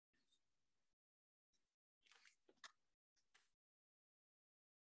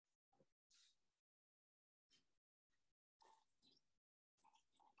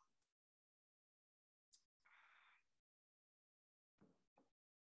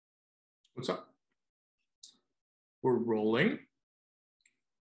What's up? We're rolling.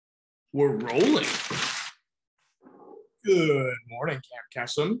 We're rolling. Good morning, Camp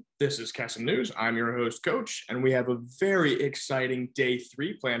Kesem. This is Kesem News. I'm your host, Coach, and we have a very exciting day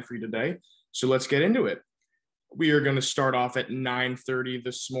 3 planned for you today. So let's get into it. We are going to start off at 9:30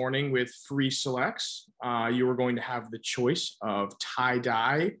 this morning with free selects. You are going to have the choice of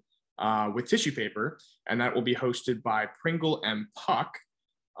tie-dye with tissue paper, and that will be hosted by Pringle and Puck.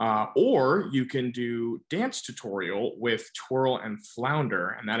 Or you can do dance tutorial with Twirl and Flounder,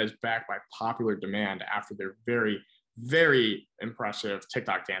 and that is backed by popular demand after their very, very impressive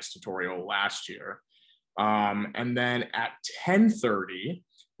TikTok dance tutorial last year. And then at 10:30,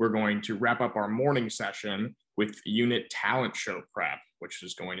 we're going to wrap up our morning session with unit talent show prep, which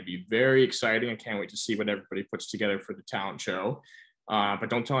is going to be very exciting. I can't wait to see what everybody puts together for the talent show. But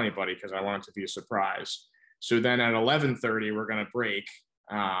don't tell anybody because I want it to be a surprise. So then at 11:30, we're going to break.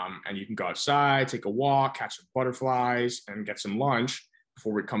 And you can go outside, take a walk, catch some butterflies, and get some lunch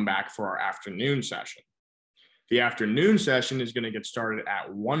before we come back for our afternoon session. The afternoon session is going to get started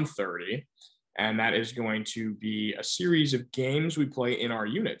at 1:30, and that is going to be a series of games we play in our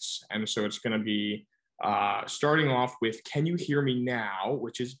units. And so it's going to be starting off with Can You Hear Me Now,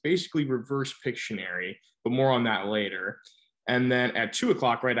 which is basically reverse Pictionary, but more on that later. And then at 2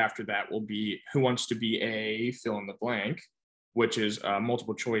 o'clock, right after that, will be Who Wants to Be a Fill in the Blank, which is a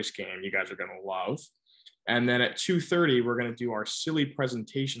multiple choice game you guys are going to love. And then at 2:30, we're going to do our silly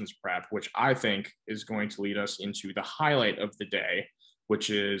presentations prep, which I think is going to lead us into the highlight of the day, which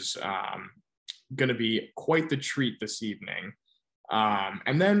is going to be quite the treat this evening.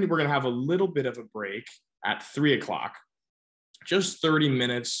 And then we're going to have a little bit of a break at 3 o'clock, just 30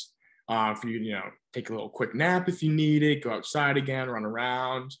 minutes for you to, take a little quick nap if you need it, go outside again, run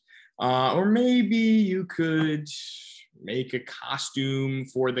around. Or maybe you could make a costume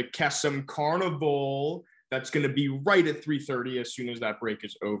for the Kesem Carnival. That's going to be right at 3:30 as soon as that break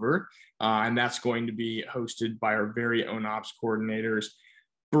is over. And that's going to be hosted by our very own ops coordinators,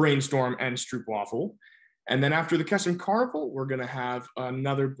 Brainstorm and Stroopwafel. And then after the Kesem Carnival, we're going to have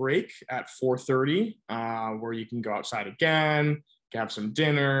another break at 4:30 where you can go outside again, have some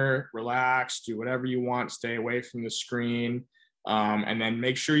dinner, relax, do whatever you want, stay away from the screen. And then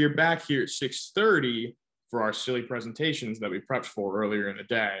make sure you're back here at 6:30 for our silly presentations that we prepped for earlier in the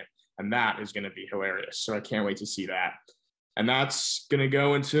day. And that is going to be hilarious. So I can't wait to see that. And that's going to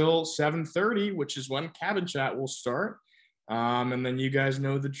go until 7:30, which is when Cabin Chat will start. And then you guys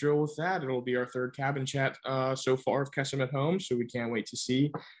know the drill with that. It'll be our third Cabin Chat so far of Kesem at Home. So we can't wait to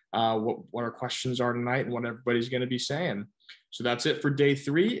see what our questions are tonight and what everybody's going to be saying. So that's it for day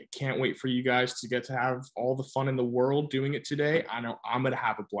 3. Can't wait for you guys to get to have all the fun in the world doing it today. I know I'm going to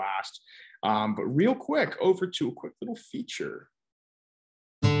have a blast. But real quick, over to a quick little feature.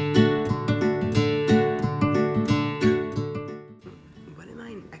 What am I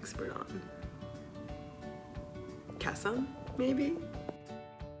an expert on? Kesem, maybe?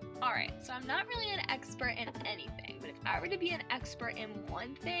 Alright, so I'm not really an expert in anything, but if I were to be an expert in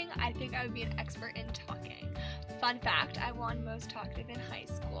one thing, I think I would be an expert in talking. Fun fact, I won most talkative in high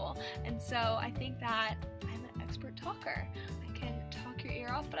school, and so I think that I'm an expert talker. I can talk your ear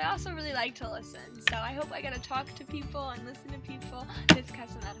off, but I also really like to listen, so I hope I get to talk to people and listen to people. This is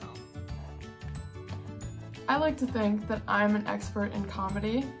Kesem at Home. I like to think that I'm an expert in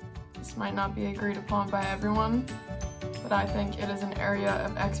comedy. This might not be agreed upon by everyone, but I think it is an area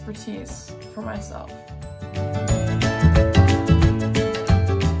of expertise for myself.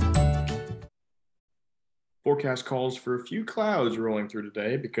 Forecast calls for a few clouds rolling through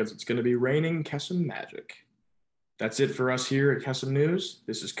today because it's going to be raining Kesem magic. That's it for us here at Kesem News.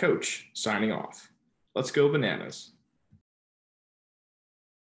 This is Coach signing off. Let's go bananas.